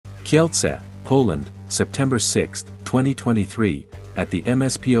Kielce, Poland, September 6, 2023, at the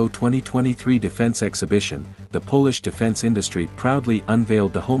MSPO 2023 Defense Exhibition, the Polish defense industry proudly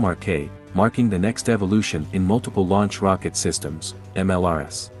unveiled the HOMAR K, marking the next evolution in multiple launch rocket systems,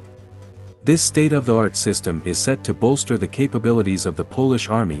 MLRS. This state-of-the-art system is set to bolster the capabilities of the Polish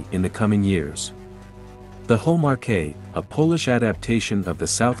Army in the coming years. The HOMAR K, a Polish adaptation of the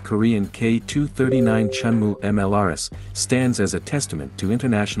South Korean K-239 Chunmoo MLRS, stands as a testament to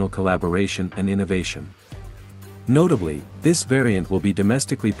international collaboration and innovation. Notably, this variant will be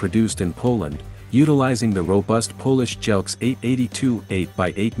domestically produced in Poland, utilizing the robust Polish Kielce 882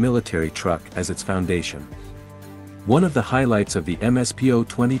 8x8 military truck as its foundation. One of the highlights of the MSPO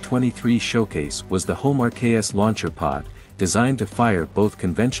 2023 showcase was the HOMAR K's launcher pod, designed to fire both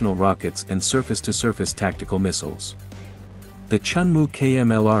conventional rockets and surface-to-surface tactical missiles. The Chunmoo K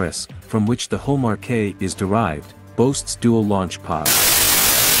MLRS, from which the HOMAR K is derived, boasts dual launch pods.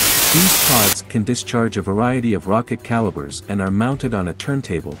 These pods can discharge a variety of rocket calibers and are mounted on a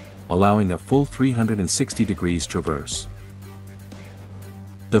turntable, allowing a full 360 degrees traverse.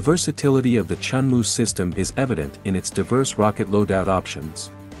 The versatility of the Chunmoo system is evident in its diverse rocket loadout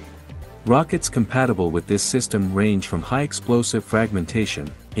options. Rockets compatible with this system range from high-explosive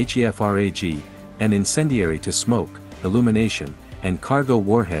fragmentation, HEFRAG, and incendiary to smoke, illumination, and cargo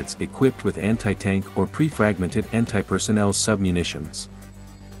warheads equipped with anti-tank or pre-fragmented anti-personnel submunitions.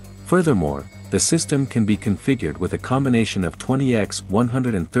 Furthermore, the system can be configured with a combination of 20x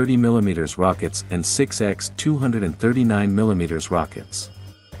 130mm rockets and 6x 239mm rockets.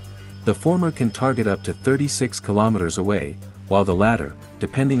 The former can target up to 36 kilometers away, while the latter,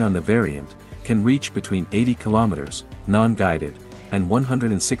 depending on the variant, can reach between 80 kilometers, non-guided, and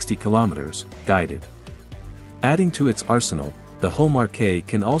 160 kilometers, guided. Adding to its arsenal, the HOMAR K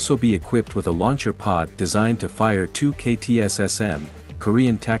can also be equipped with a launcher pod designed to fire 2 KTSSM,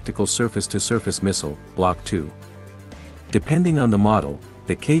 Korean Tactical Surface-to-Surface Missile, Block 2. Depending on the model,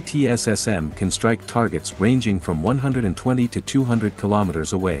 the KTSSM can strike targets ranging from 120 to 200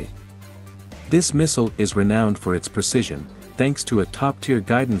 kilometers away. This missile is renowned for its precision, thanks to a top-tier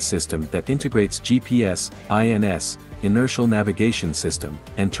guidance system that integrates GPS, INS, inertial navigation system,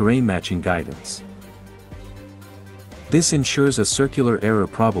 and terrain-matching guidance. This ensures a circular error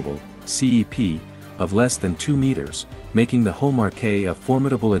probable, CEP, of less than 2 meters, making the HOMAR K a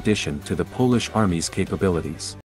formidable addition to the Polish Army's capabilities.